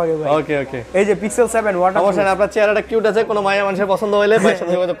মুনের লগে ভাই। ওকে এই যে পিক্সেল 7 ওয়াটারপ্রুফ। অবশ্যই আপনার চেহারাটা কিউট আছে, কোনো মায়া মানুষের পছন্দ হলে ভাইয়ের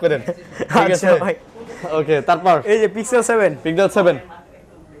সাথে যোগাযোগ করেন, ঠিক আছে ভাই? ওকে তারপর এই যে pixel 7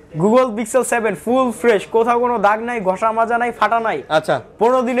 Google pixel 7 full fresh, কোথাও কোনো দাগ নাই, ঘষা মাজা নাই, ফাটা নাই। আচ্ছা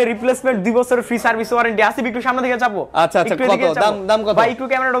 15 দিনের রিপ্লেসমেন্ট, 2 বছরের ফ্রি সার্ভিস ওয়ারেন্টি। আসিফ একটু সামনে দিকে চাপো। আচ্ছা কত দাম কত ভাই? একটু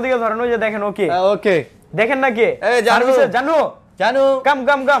ক্যামেরাটা দিকে ধরেন, ওই যে দেখেন। ওকে দেখেন না কে সার্ভিসে? জানো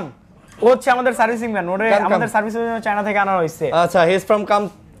কাম ও হচ্ছে আমাদের সার্ভিসিং ম্যান, ওরে আমাদের সার্ভিসের জন্য চায়না থেকে আনা হয়েছে। আচ্ছা he is from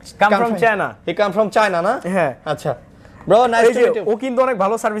China. He come from China না? হ্যাঁ আচ্ছা bro, nice to meet you. ও কিন্তু অনেক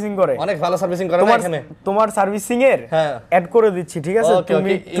ভালো সার্ভিসিং করে, এখানে তোমার সার্ভিসিং এর অ্যাড করে দিচ্ছি, ঠিক আছে?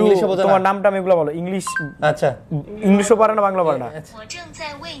 তুমি ইংলিশে বোঝো না? তোমার নামটা এগুলো বলো। ইংলিশ, আচ্ছা ইংলিশও পারে না, বাংলা পারে না।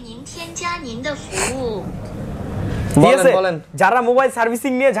 বলেন যারা মোবাইল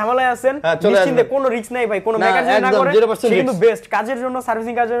সার্ভিসিং নিয়ে ঝামেলায় আছেন, নিশ্চিন্তে কোনো রিস্ক নাই ভাই, কোনো মেকানিজম না করে, কিন্তু বেস্ট কাজের জন্য,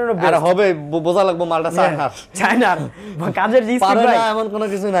 সার্ভিসিং কাজের জন্য বেস্ট। আর হবে বোঝা লাগবে মালটা চায়নার কাজের জি পারে না এমন কোনো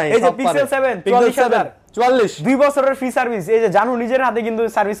কিছু নাই। এই যে পিক্সেল 7 44000 44 2 বছরের ফ্রি সার্ভিস। এই যে জানু নিজের হাতে কিন্তু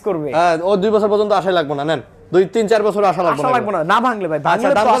সার্ভিস করবে। হ্যাঁ ও 2 বছর পর্যন্ত আশা লাগবে না, নেন 2-3-4 বছর আশা লাগবে না ভাঙলে ভাই। আচ্ছা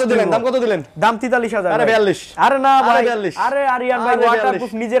দাম কত দিলেন? দাম 43000। আরে 42। আরে না ভাই, 42। আরে আরিয়ান ভাই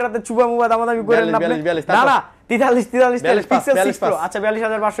ওয়াটারপ্রুফ, নিজের হাতে চুবা মুবা দামাদামি করেন না আপনি। না 43 পিক্সেল 6 প্রো। আচ্ছা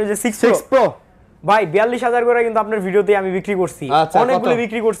 42500 যে 6 প্রো ভাই 42000 করে কিন্তু আপনার ভিডিওতে আমি বিক্রি করছি, অনেকগুলো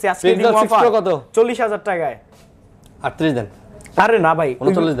বিক্রি করছি। আজকে দিন অফার কত? 40000 টাকায়। 38 দেন। আরে না ভাই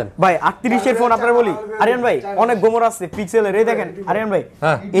 39 দেন ভাই। 38 এর ফোন আপনারা বলি আরিয়ান ভাই, অনেক গোমর আছে পিক্সেলের। এই দেখেন আরিয়ান ভাই,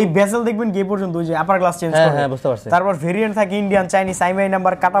 এই বেজেল দেখবেন কি পর্যন্ত, ওই যে আপার গ্লাস চেঞ্জ করে। হ্যাঁ বুঝতে পারছি। তারপর ভেরিয়েন্ট থাকে ইন্ডিয়ান, চাইনিজ, আইএমআই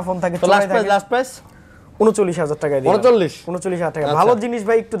নাম্বার, কাটা ফোন থাকে। লাস্ট প্রাইস 39000 টাকায় দিই। 39000 টাকা ভালো জিনিস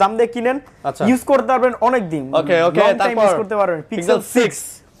ভাই, একটু দাম দিয়ে কিনেন, ইউজ করতে পারবেন অনেক দিন। ওকে তারপর ইউজ করতে পারবেন। পিক্সেল 6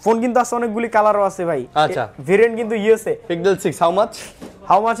 ফোন কিন্তু আছে, অনেকগুলি কালারও আছে ভাই। আচ্ছা ভেরিয়েন্ট কিন্তু USA. Pixel 6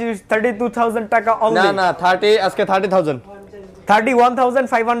 how much is 32000 টাকা অনলি। না 30 আজকে 30000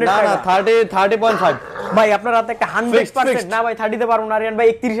 31500 টাকা। না 30.5 ভাই আপনার হাতে একটা 100% না ভাই 30 তে পারবো না আরিয়ান ভাই।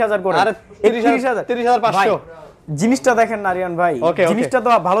 31000 করে। আরে 30500 জিনিসটা দেখেন নারিয়ান ভাই, জিনিসটা তো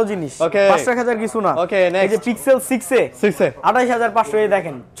ভালো জিনিস, 5-1000 কিছু না। এই যে পিক্সেল 6 এ 28500, এই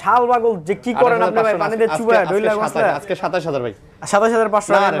দেখেন ছাল পাগল যে কি করেন আপনি ভাই, পানিতে চুবায় ডইলা বসে। আজকে 27000 ভাই,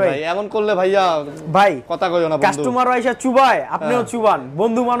 27500 ভাই। এমন করলে ভাইয়া ভাই কথা কইও না বন্ধু, কাস্টমার আইসা চুবায় আপনিও চুবান,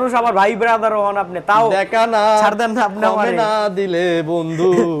 বন্ধু মানুষ আবার ভাই ব্রাদার হন আপনি, তাও দেখা না ছাড় দেন না আপনি আমারে না দিলে বন্ধু।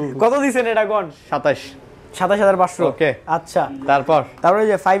 কত দিবেন এটা কোন? 27500। ওকে আচ্ছা, তারপরে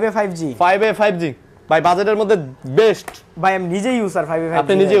যে 5A 5G ভাই বাজেটের মধ্যে বেস্ট। ভাই আমি নিজে ইউজার 5A 5G।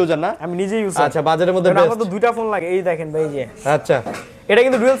 আপনি নিজে ইউজার না? আমি নিজে ইউজার। আচ্ছা, বাজেটের মধ্যে বেস্ট। আমার তো দুইটা ফোন লাগে, এই দেখেন ভাই যে। আচ্ছা, এটা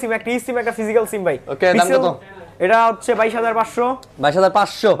কিন্তু ডুয়াল সিম, একটা ই সিম একটা ফিজিক্যাল সিম ভাই। ওকে, দাম কত? এটা হচ্ছে 22500।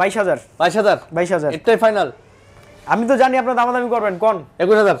 22000 এটাই ফাইনাল? আমি তো জানি আপনারা দামাদামি করবেন, কোন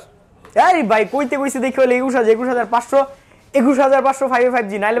 21000? এই ভাই কইতে দেখি হলে 21500 5A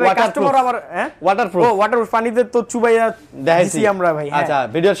 5G নাইলে ভাই কাস্টমার আবার ওয়াটারপ্রুফ। ওয়াটারপ্রুফ, পানিতে তো চুবাইয়া দিছি আমরা ভাই। আচ্ছা,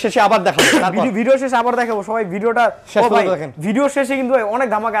 ভিডিওর শেষে আবার দেখাবো, ভিডিও শেষে আবার দেখাবো, সবাই ভিডিওটা দেখেন। ভিডিও শেষে কিন্তু ভাই অনেক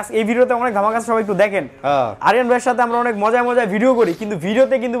ধামাকা আছে, এই ভিডিওতে অনেক ধামাকা আছে, সবাই একটু দেখেন। আরিয়ান ভাইয়ের সাথে আমরা অনেক মজা ভিডিও করি, কিন্তু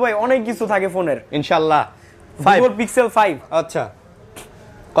ভিডিওতে কিন্তু ভাই অনেক কিছু থাকে ফোনের ইনশাআল্লাহ। Vivo Pixel 5। আচ্ছা,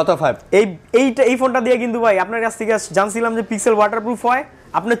 কত 5? এই ফোনটা দিয়ে কিন্তু ভাই আপনার কাছ থেকে জানছিলাম যে পিক্সেল ওয়াটারপ্রুফ হয়,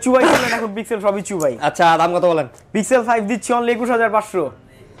 আপনি চুবাইছিলেন, এখন পিক্সেল সবই চুবাই। আচ্ছা, দাম কত বলেন? পিক্সেল 5 দিচ্ছি অনলি 21500।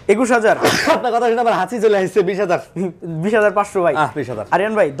 21000? আপনার কথা শুনে আবার হাসি চলে আসছে। 20500 ভাই। 20000।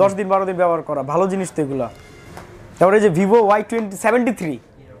 আরিয়ান ভাই 10 দিন 12 দিন ব্যবহার করা ভালো জিনিস তো এগুলো। তারপরে যে Vivo Y73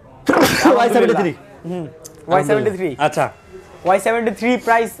 Y73 আচ্ছা, Y73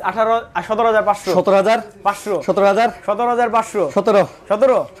 প্রাইস 17500। 17500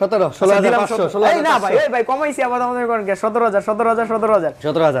 এই না ভাই, এই ভাই কমাইছি আবার আমাদের কোন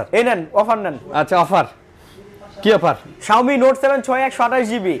 17000 এই নেন, অফার নেন। আচ্ছা, অফার কি অফার? Xiaomi Note 7 6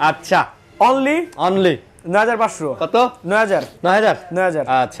 128GB। আচ্ছা, অনলি 9500। কত? 9000।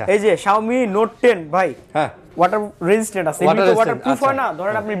 আচ্ছা, এই যে Xiaomi Note 10 ভাই, হ্যাঁ, ওয়াটার রেজিস্ট্যান্ট আছে, এমনি ওয়াটারপ্রুফ হয় না,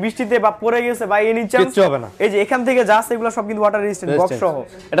 ধরেন আপনি বৃষ্টিতে বা পড়ে গেছে বা এনি চান্স কিচ্ছু হবে না। এই যে এখান থেকে যা আছে এগুলো সব কিন্তু ওয়াটার রেজিস্ট্যান্ট বক্স সহ।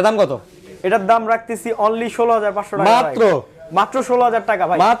 এটা দাম কত? এটার দাম রাখতেছি অনলি 16500 টাকা। মাত্র 16000 টাকা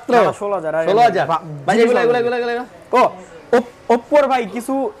ভাই, মাত্র 16000 ভাই। এগুলা ও Oppo ভাই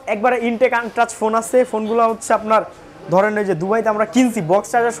কিছু একবারে ইনটেক আনটাচ ফোন আছে, ফোনগুলো হচ্ছে আপনার ধরেন এই যে দুবাইতে আমরা কিনছি বক্স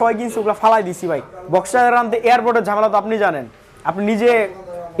চার্জার সবাই কিনছি, ওগুলো ফালাই দিছি ভাই। বক্স চার্জার আনতে এয়ারপোর্টের ঝামেলা তো আপনি জানেন, আপনি নিজে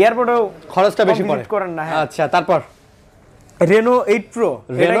এয়ারপোর্টেও খরচটা বেশি পড়ে করেন না। আচ্ছা, তারপর Reno 8 Pro,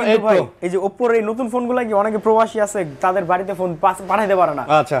 ভাই এই যে Oppo এর এই নতুন ফোনগুলো কি অনেকে প্রবাসী আছে, তাদের বাড়িতে ফোন পাঠাইতে পারে না।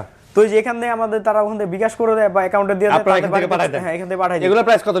 আচ্ছা, তো এই যে এখান থেকে আমাদের তারা ওখান থেকে বিকাশ করে দেয় বা অ্যাকাউন্টে দিয়ে দেয়, আপনারা এখান থেকে পাঠাই দেন। হ্যাঁ, এখান থেকে পাঠাই দেয়। এগুলো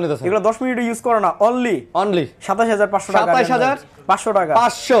প্রাইস কত নিতেছেন? এগুলো 10 মিনিট ইউজ করে না, অনলি 27500 টাকা। 27500 টাকা।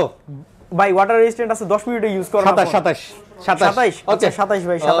 500 ভাই ওয়াটার রেজিস্ট্যান্ট আছে, 10 মিনিটে ইউজ করা। 27 ওকে 27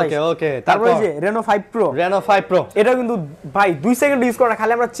 ভাই, 27। ওকে, তারপরে যে Reno 5 Pro, এটা কিন্তু ভাই 2 সেকেন্ড ইউজ করা,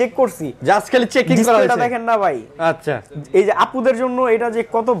 খালি আমরা চেক করছি, জাস্ট খালি চেকিং করা হয়েছে। এটা দেখেন না ভাই। আচ্ছা, এই যে আপুদের জন্য এটা যে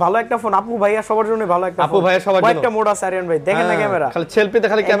কত ভালো একটা ফোন, আপু ভাইয়া সবার জন্য ভালো একটা ফোন। আপু ভাইয়া সবার জন্য একটা মোড আছে আরিয়ান ভাই, দেখেন না ক্যামেরা, খালি সেলফিতে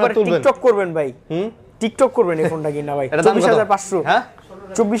খালি ক্যামেরা তুলবেন, টিকটক করবেন ভাই। টিকটক করবেন এই ফোনটা কিনা ভাই। 24500। হ্যাঁ,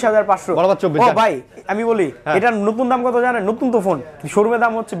 24500 বরাবর 24। ও ভাই আমি বলি এটার নতুন দাম কত জানেন? নতুন তো ফোন, শোরুমে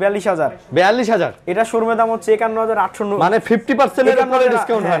দাম হচ্ছে 42000। এটা শোরুমে দাম হচ্ছে 51800, মানে 50% এর উপরে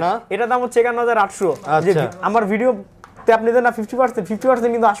ডিসকাউন্ট হয় না? এটা দাম হচ্ছে 51800। যে আমার ভিডিও তে আপনি দেন না 50%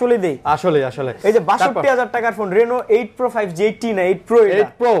 কিন্তু আসলেই দেই, আসলে এই যে 62000 টাকার ফোন Reno 8 Pro 5G 18 না 8 Pro,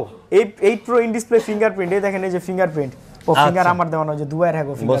 8 Pro in display fingerprint, এই দেখেন এই যে ফিঙ্গারপ্রিন্ট ও ফিঙ্গার আমার দেওয়া যে দুয়ার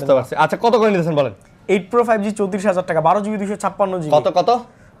হ্যাগো ফিঙ্গার। বুঝতে পারছি। আচ্ছা, কত করে নিতেছেন বলেন? 8 Pro 5G 34000 টাকা, 12GB 256GB। কত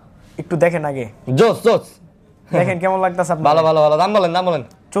একটু দেখেন আগে, জোস দেখেন কেমন লাগতাছে আপনার? ভালো দাম বলেন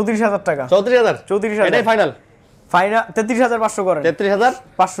 34000 টাকা। 34000 এটাই ফাইনাল 33500 করেন।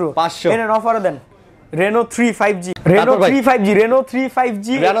 33500 এনে অফারে দেন। Reno 3 5G, Reno 3 5G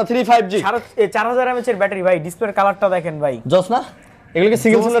 4000 mAh এর ব্যাটারি ভাই, ডিসপ্লের কালারটা দেখেন ভাই, জোস না? এগুলো কি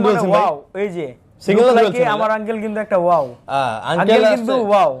সিঙ্গেল সিঙ্গেল বলছেন ভাই? ওয়াও, এই যে সিঙ্গেল বলছেন আমার আঙ্কেল কিন্তু একটা ওয়াও। আঙ্কেল কিন্তু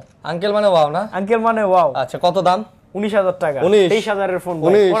ওয়াও, আঙ্কেল মানে ওয়াও না? আঙ্কেল মানে ওয়াও। আচ্ছা, কত দাম? 19000 টাকা। 23000 এর ফোন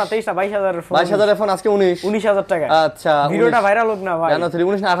ভাই, ওরা 23 না 22000 এর ফোন, 22000 এর ফোন আজকে 19000 টাকা। আচ্ছা, ভিডিওটা ভাইরাল হোক না ভাই। জানো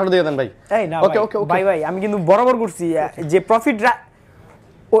 19 না 18 দিয়ে দেন ভাই। এই না ভাই, ভাই আমি কিন্তু বরাবর করছি যে প্রফিট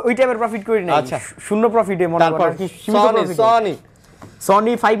ওই টাইপের প্রফিট করি না। আচ্ছা, শূন্য প্রফিটে মনে করেন কি সীমিত প্রফিট।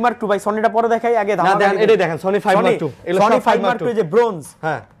 সনি 5 Mark II ভাই, সনিটা পরে দেখাই, আগে না দেখেন, এটাই দেখেন Sony 5 Mark II। Sony 5 Mark II যে ব্রোঞ্জ,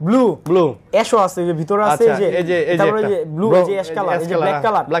 হ্যাঁ ব্লু অ্যাশও আছে, যে ভিতরে আছে এই যে তারপরে যে ব্লু যে অ্যাশ কালার, এই যে ব্ল্যাক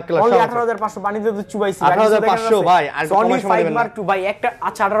কালার অনলি 18500 পানিতে তো চুবাইছি। 18500 ভাই, আর সনি 5 Mark II ভাই একটা।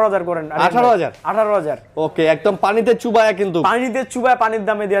 আচ্ছা 18000 করেন। 18000 ওকে, একদম পানিতে চুবায়া, কিন্তু পানির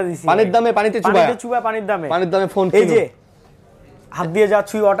দামে দেয়া দিছি, পানিতে চুবায়া, পানির দামে ফোন। এই যে হাত দিয়ে যা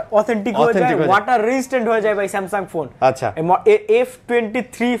ছুঁই অথেন্টিক হয়ে যায়, ওয়াটার রেজিস্ট্যান্ট হয়ে যায় ভাই স্যামসাং ফোন। আচ্ছা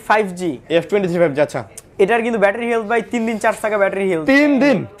F23 5G F23 5G আচ্ছা এটার কিন্তু ব্যাটারি হেলথ ভাই 3 দিন চার্জ থাকা ব্যাটারি হেলথ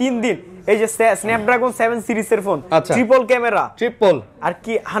 3 দিন। এই যে স্ন্যাপড্রাগন 7 সিরিজের ফোন, ট্রিপল ক্যামেরা, ট্রিপল আর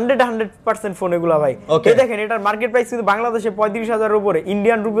কি 100% ফোন এগুলা ভাই। এই দেখেন এটার মার্কেট প্রাইস কিন্তু বাংলাদেশে 35,000 এর উপরে,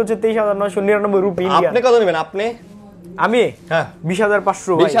 ইন্ডিয়ান রুপি হচ্ছে 23,999 রুপি ইন্ডিয়া। আপনি কত নেবেন আপনি? আমি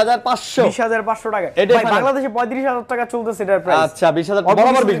 20,500 ভাই। 20,500 টাকা ভাই, বাংলাদেশে 35,000 টাকা চলতেছে এটার প্রাইস। আচ্ছা 20,000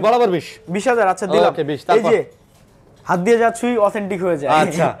 বরাবর 20,000 আচ্ছা দিলাম। এই যে হাত দিয়ে যাচ্ছুই অথেন্টিক হয়ে যায়।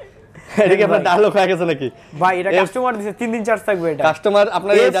 আচ্ছা এটা কি আপনার ডায়লগ হয়ে গেছে নাকি ভাই? এটা কাস্টমার দিছে 3 দিন চার্জ থাকবে। এটা কাস্টমার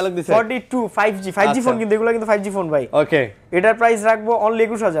আপনার এই ডায়লগ দিছে। 42 5G ফোন কিন্তু এগুলা কিন্তু 5G ফোন ভাই। ওকে এটার প্রাইস রাখবো অনলি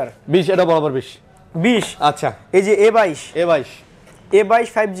 21,000। 20 এটা বরাবর 20 আচ্ছা। এই যে A22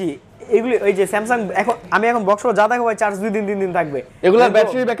 5G এগুলি এই যে স্যামসাং আমি এখন বক্স যা দেখো ভাই চার্জ 2 দিন 3 দিন থাকবে। এগুলার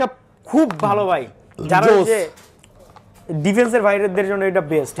ব্যাটারি ব্যাকআপ খুব ভালো ভাই, যারা যে ডিফেন্সের ভাইদের জন্য এটা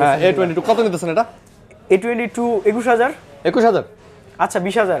বেস্ট। হ্যাঁ A22 কত নিতেছেন এটা? A22 21,000 আচ্ছা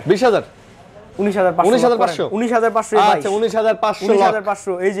 20,000 19,500 আচ্ছা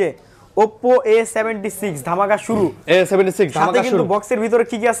 19,500 এই যে oppo A76 ধামাকা শুরু। A76 ধামাকা শুরু। কিন্তু বক্সের ভিতরে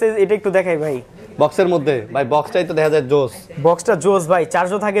কি কি আছে এটা একটু দেখাই ভাই। বক্সের মধ্যে ভাই বক্সটাই তো দেখা যায় জোস। বক্সটা জোস ভাই,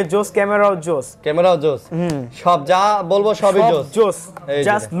 চার্জও থাকে জোস, ক্যামেরাও জোস। সব যা বলবো সবই জোস।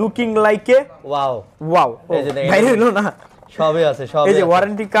 Just looking like a wow. এই যে ভাই হলো না, সবই আছে। এই যে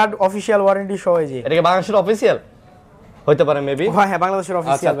ওয়ারেন্টি কার্ড, অফিশিয়াল ওয়ারেন্টি সহ। এই যে এটা কি বাংলাদেশের অফিশিয়াল হইতে পারে মেবি? হ্যাঁ বাংলাদেশের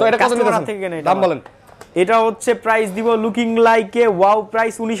অফিশিয়াল। তো এটা কত নিতেছেন? দাম বলেন। এটা হচ্ছে প্রাইস দিব looking like a wow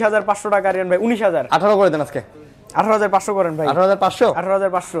price 19,500 টাকা রিয়ান ভাই। 19,000 18 করে দেন আজকে। 18,500 করেন ভাই।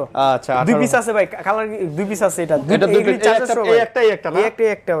 18,500 আচ্ছা। দুই পিস আছে ভাই, কালার দুই পিস আছে। এটা দুই পিস, একটাই না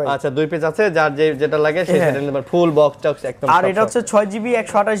একটা ভাই। আচ্ছা দুই পিস আছে, যার যেটা লাগে সেটা নেবেন। ফুল বক্স টক্স একদম। আর এটা হচ্ছে 6GB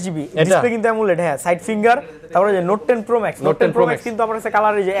 128GB ডিসপ্লে কিন্তু অ্যামোলেড। হ্যাঁ সাইড ফিঙ্গার। তারপরে যে নোট 10 প্রো ম্যাক্স কিন্তু আমার কাছে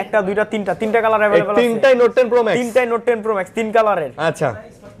কালার এই যে একটা দুইটা তিনটা কালার अवेलेबल আছে। তিনটাই নোট 10 প্রো ম্যাক্স, তিনটাই নোট 10 প্রো ম্যাক্স, তিন কালারের। আচ্ছা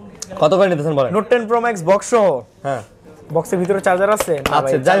কত করে নিতেছেন বলেন? নোট 10 প্রো ম্যাক্স বক্স সহ। হ্যাঁ বক্সের ভিতরে চার্জার আছে।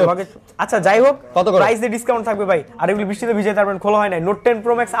 আচ্ছা যাই হোক কত করে প্রাইসে ডিসকাউন্ট থাকবে ভাই। আর এগুলো বৃষ্টিতে ভিজে পারবেন, খোলা হয় নাই। Note 10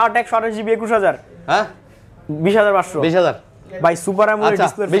 pro max 8 128GB 21,000। হ্যাঁ 20,500 ভাই সুপার অ্যামোলেড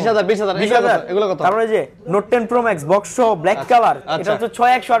ডিসপ্লে। 20,000 এগুলো কত? তারপরে যে নোট 10 প্রো ম্যাক্স বক্স সহ ব্ল্যাক কালার, এটা হচ্ছে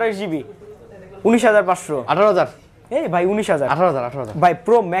 6 128GB 19,500। 18,000 এই ভাই 19,000 18,000 ভাই।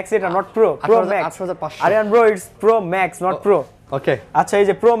 প্রো ম্যাক্স এটা not pro max 18,500। Aryan bro it's pro max not pro. ওকে আচ্ছা এই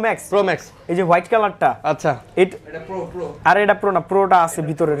যে প্রো ম্যাক্স এই যে হোয়াইট কালারটা। আচ্ছা এটা প্রো আর এটা প্রো না, প্রোটা আছে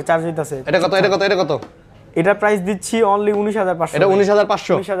ভিতরে চার্জ হইতাছে। এটা কত? এটা প্রাইস দিচ্ছি অনলি 19,500। এটা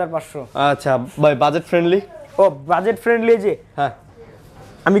 19,500 আচ্ছা ভাই বাজেট ফ্রেন্ডলি। ও বাজেট ফ্রেন্ডলি। যে হ্যাঁ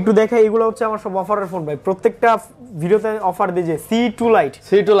আমি একটু দেখাই, এগুলো হচ্ছে আমার সব অফারের ফোন ভাই। প্রত্যেকটা ভিডিওতে অফার দিয়ে যে C2 লাইট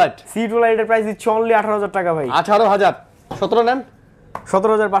এর প্রাইস দিচ্ছি অনলি 18,000 টাকা ভাই। 18,000 17 নেন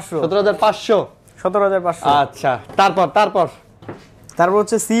 17,500 আচ্ছা। তারপর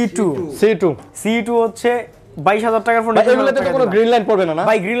হচ্ছে C2 হচ্ছে 22,000 টাকার ফোন। এগুলোতে তো কোনো গ্রিন লাইন পড়বে না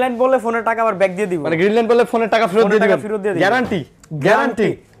ভাই? গ্রিন লাইন বললে ফোনের টাকা আবার ব্যাক দিয়ে দিব। মানে গ্রিন লাইন বললে ফোনের টাকা ফেরত দিয়ে দিবেন? গ্যারান্টি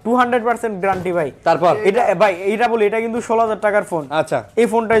 200% গ্যারান্টি ভাই। তারপর এটা ভাই এইটা বলি, এটা কিন্তু 16,000 টাকার ফোন। আচ্ছা এই এই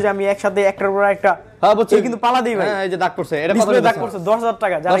ফোনটাই যে আমি একসাথে একটার পর একটা হ্যাঁ বুঝছি কিন্তু পালা দেই ভাই। হ্যাঁ এই যে দাগ পড়ছে, এটা কত দাগ পড়ছে 10,000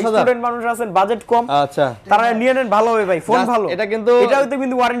 টাকা। যারা স্টুডেন্ট মানুষ আছেন বাজেট কম, আচ্ছা তারা নিয়ে নেন, ভালো হবে ভাই, ফোন ভালো। এটা কিন্তু এটাও তো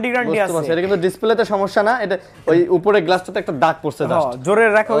কিন্তু ওয়ারেন্টি গ্যারান্টি আছে। এটা কিন্তু ডিসপ্লেতে সমস্যা না, এটা ওই উপরে গ্লাসটাতে একটা দাগ পড়ছে জাস্ট। হ্যাঁ জোরে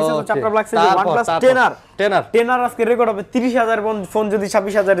রাখা হইছে তো চাপটা লাগছে। যে OnePlus 10R আজকে রেকর্ড হবে 30,000 ফোন যদি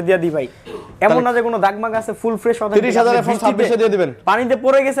 26,000 এ দিয়া দি ভাই। এমন না যে কোনো দাগ মাগ আছে, ফুল ফ্রেশ হবে। 30,000 এর ফোন 26 এ দিয়ে দিবেন। পানিতে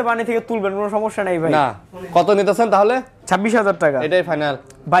পড়ে গেছে, পানি থেকে তুলবেন, কোনো সমস্যা নাই ভাই। না কত নিতেছেন তাহলে? 26,000 টাকা এটাই ফাইনাল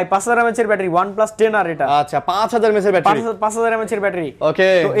ভাই। 5,000 mAh এর ব্যাটারি OnePlus 10R এটা। আচ্ছা 5,000 mAh এর ব্যাটারি, 5,000 mAh এর ব্যাটারি। ওকে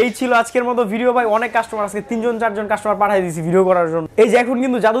তো এই ছিল আজকের মতো ভিডিও ভাই। অনেক কাস্টমার আজকে 3জন 4জন কাস্টমার পাঠিয়ে দিয়েছি ভিডিও করার জন্য। এই যে এখন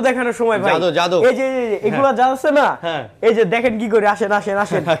কিন্তু জাদু দেখানোর সময় ভাই। জাদু এই যে এগুলা জাদু আছে না, এই যে দেখেন কি করে। আসেন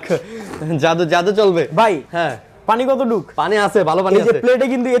জাদু চলবে ভাই। হ্যাঁ পানি কতটুক? পানি আছে, ভালো পানি আছে। এই যে প্লেটে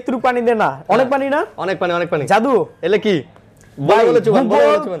কিন্তু এতটুকু পানি দেয় না, অনেক পানি না, অনেক পানি। জাদু এলে কি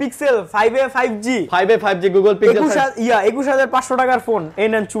pixel 5a 5G Google pixel 21,500 টাকার ফোন। এই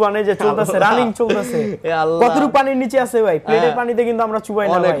নেন চুবানে যে চলতেছে, রানিং চলতেছে। কতটুকু পানির নিচে আছে ভাই? প্লেটের পানিতে কিন্তু আমরা চুবাই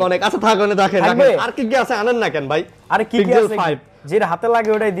না ভাই। অনেক আচ্ছা থাক, দেখেন আর কি আছে আনেন না কেন ভাই? আরে কি আছে যেটা হাতে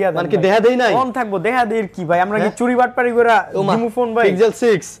লাগে ওটাই দিয়া দেন। মানে কি দেখা দেই নাই? কোন থাকবো দেখা দেই কি ভাই? আমরা কি চুরি বাটপারি করে দিমু ফোন ভাই?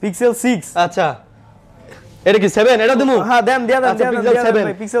 পিক্সেল 6 আচ্ছা এটা কি 7 এটা দিমু? হ্যাঁ দেন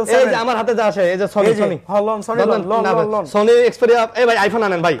ভাই পিক্সেল 7 এই যে আমার হাতে যা আছে এই যে সনি সনি এক্সপেরিয়া এই ভাই আইফোন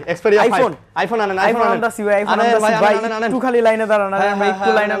আনেন ভাই এক্সপেরিয়া আইফোন আনেন ভাই একটু খালি লাইনে দাঁড়ান ভাই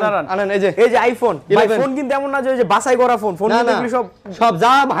একটু লাইনে দাঁড়ান আনেন এই যে আইফোন ভাই ফোন কিন্তু এমন না যে বাছাই করা ফোন কিন্তু এগুলো সব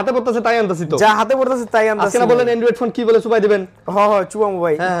যা হাতে পড়তেছে তাই আনতাছি তো যা হাতে পড়তেছে তাই আনতাছি আজকে না বলেন অ্যান্ড্রয়েড ফোন কি বলে সুপাই দিবেন হ্যাঁ চুবামু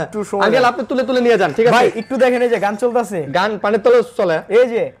ভাই একটু সময় আগে আপনি তুলে নিয়ে যান ঠিক আছে ভাই একটু দেখেন এই যে গান চলতেছে গান পানির তলে চলে এই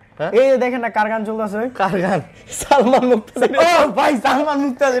যে দেখেন না কার গান চলতেছে কার গান সালমান মুক্তাদির ও ভাই সালমান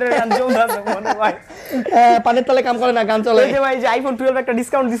মুক্তাদিরের গান চলতেছে মনে ভাই পানির তলে কাম করে না গান চলে এই যে ভাই যে আইফোন 12 একটা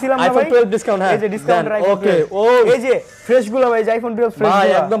ডিসকাউন্ট দিছিলাম না ভাই আইফোন 12 ডিসকাউন্ট হ্যাঁ এই যে ডিসকাউন্ট ওকে ও এই যে ফ্রেশ গুলো ভাই যে আইফোন 12 ফ্রেশ ভাই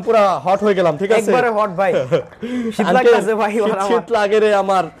একদম পুরো হট হয়ে গেলাম ঠিক আছে একবারে হট ভাই শীত লাগতেছে ভাই শীত লাগে রে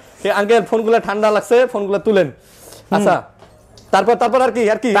আমার আঙ্কেল ফোনগুলো ঠান্ডা লাগছে ফোনগুলো তুলেন আচ্ছা তারপর আর কি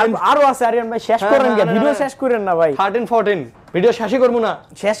আরো আছে আরিয়ান ভাই শেষ করেন না ভিডিও শেষ করেন না ভাই 13 14 ভিডিও শেষই করব না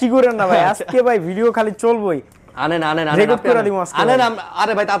শেষই করেন না ভাই আজকে ভাই ভিডিও খালি চলবই আনেন রেকর্ড করে দিমু আজকে আনেন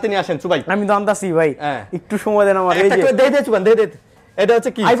আরে ভাই তাতে নিয়ে আসেন চুবাই আমি তো আনতাছি ভাই একটু সময় দেন আমার এই যে দে চুবান দে এটা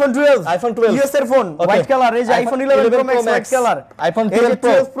হচ্ছে কি আইফোন 12 ইউএস এর ফোন হোয়াইট কালার এই যে iPhone 11 pro max white colour iPhone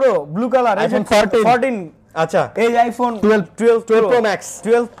 12 pro blue colour iPhone 14 আচ্ছা এই যে আইফোন 12 প্রো ম্যাক্স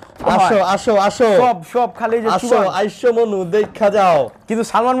 12 আসো সব খালি যে আইসো মনু দেখা যাও কিন্তু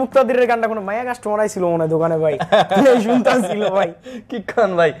সালমান মুক্তাদিরের গানটা কোনো মায়া কাস্টমার আইছিল মনে হয় দোকানে ভাই এই শুনতাছিল ভাই কি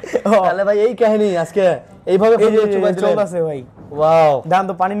কান ভাই তাহলে ভাই এই কাহিনী আজকে এইভাবে চলতেছে ভাই ওয়াও দান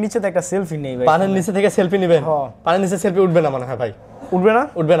তো পানির নিচে তো একটা সেলফি নেই ভাই পানির নিচে থেকে সেলফি নেবেন পানির নিচে সেলফি উঠবে না মনে হয় ভাই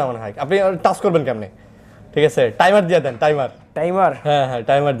উঠবে না মনে হয় আপনি টাচ করবেন কেমনে ঠিক আছে টাইমার দিয়ে দেন টাইমার হ্যাঁ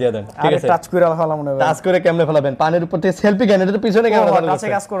টাইমার দিয়ে দেন ঠিক আছে টাচ করে ফেলা মনে হয় টাচ করে কেমনে ফেলাবেন পানির উপর থেকে সেলফি কেন এটা তো পিছনে ক্যামেরা টাচে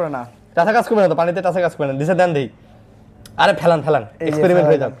কাজ করে না কাজ করবে না তো পানিতে টাচে কাজ করে না দিছে দেন দেই আরে ফেলান এক্সপেরিমেন্ট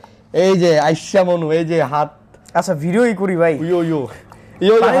হয়ে যাক এই যে আইসা মনু এই যে হাত আচ্ছা ভিডিওই করি ভাই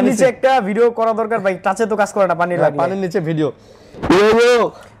ইয়ো পানির নিচে একটা ভিডিও করা দরকার ভাই টাচে তো কাজ করে না পানি লাগে পানির নিচে ভিডিও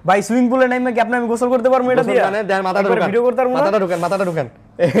ভাই সুইমিং পুলে নাইমে কি আপনি আমি গোসল করতে পারবো এটা দিয়ে মানে দেন মাথাটা ঢুকান ভিডিও করতে পারবো মাথাটা ঢুকান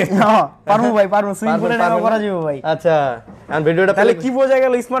হ্যাঁ পারবো সুইমিং পুলে নাইমে করা যাবে ভাই আচ্ছা আর ভিডিওটা তাহলে কি বোঝা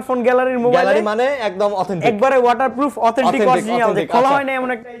গেল স্মার্টফোন গ্যালারির মোবাইল গ্যালারি মানে একদম অথেন্টিক একবারে ওয়াটারপ্রুফ অথেন্টিক অরিজিনাল খোলা হয় না এমন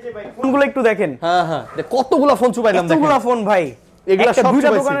একটা এই যে ভাই ফোনগুলো একটু দেখেন হ্যাঁ কতগুলো ফোন চুবাইলাম দেখেন কতগুলো ফোন ভাই এগুলা সব দুইটা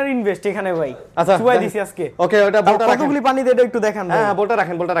দোকানের ইনভেস্ট এখানে ভাই আচ্ছা চুবাই দিছি আজকে ওকে ওটা বোলটা রাখেন কতগুলি পানি দেটা একটু দেখান ভাই হ্যাঁ বোলটা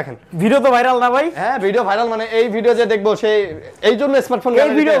রাখেন ভিডিও তো ভাইরাল না ভাই হ্যাঁ ভিডিও ভাইরাল মানে এই ভিডিও যে দেখবো সেই এই জন্য স্মার্টফোন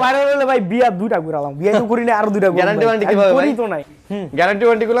এই ভিডিও ভাইরাল হলে ভাই বিয়া দুইটা ঘুরালাম বিয়া তো করি না আর দুইটা গ্যারান্টি ওয়ারেন্টি কিভাবে ভাই তো নাই গ্যারান্টি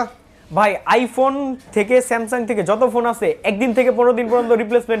ওয়ারেন্টি গুলো ভাই আইফোন থেকে স্যামসাং থেকে যত ফোন আছে একদিন থেকে 15 দিন পর্যন্ত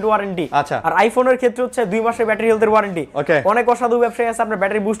রিপ্লেসমেন্ট ওয়ারেন্টি আচ্ছা আর আইফোনের ক্ষেত্রে হচ্ছে 2 মাসের ব্যাটারি হেলথের ওয়ারেন্টি অনেক অসাধু ব্যবসায়ী আছে আপনার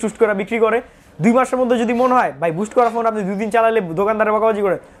ব্যাটারি বুস্ট করে বিক্রি করে 2 মাসের মধ্যে যদি মনে হয় ভাই বুস্ট করা ফোন আপনি 2 দিন চালালে দোকানদারে বাকাবাজি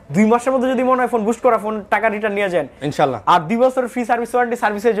করে 2 মাসের মধ্যে যদি মনে হয় ফোন বুস্ট করা ফোন টাকা রিটার্ন নিয়ে যান ইনশাআল্লাহ আর 2 বছর ফ্রি সার্ভিস ওয়ারেন্টি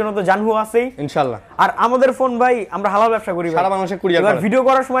সার্ভিসের জন্য তো জানহু আছেই ইনশাআল্লাহ আর আমাদের ফোন ভাই আমরা হালাল ব্যবসা করি সারা বাংলাদেশে কুরিয়ার করি ভিডিও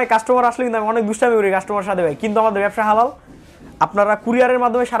করার সময় কাস্টমার আসলে কিন্তু আমি অনেক দুষ্টামি করি কাস্টমার সাথে ভাই কিন্তু আমাদের ব্যবসা হালাল আপনারা কুরিয়ারের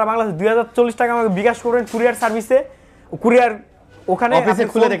মাধ্যমে সারা বাংলাদেশে 2040 টাকা আমাকে বিকাশ করবেন কুরিয়ার সার্ভিসে কুরিয়ার ওখানে অফিসে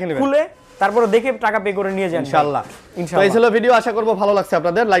খুলে দেখে নেবেন খুলে তারপরে দেখে টাকা পে করে নিয়ে যান ইনশাআল্লাহ তো এই ছিল ভিডিও আশা করব ভালো লাগছে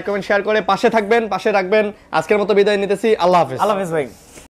আপনাদের লাইক কমেন্ট শেয়ার করে পাশে থাকবেন পাশে রাখবেন আজকের মতো বিদায় নিতেছি আল্লাহ হাফেজ ভাই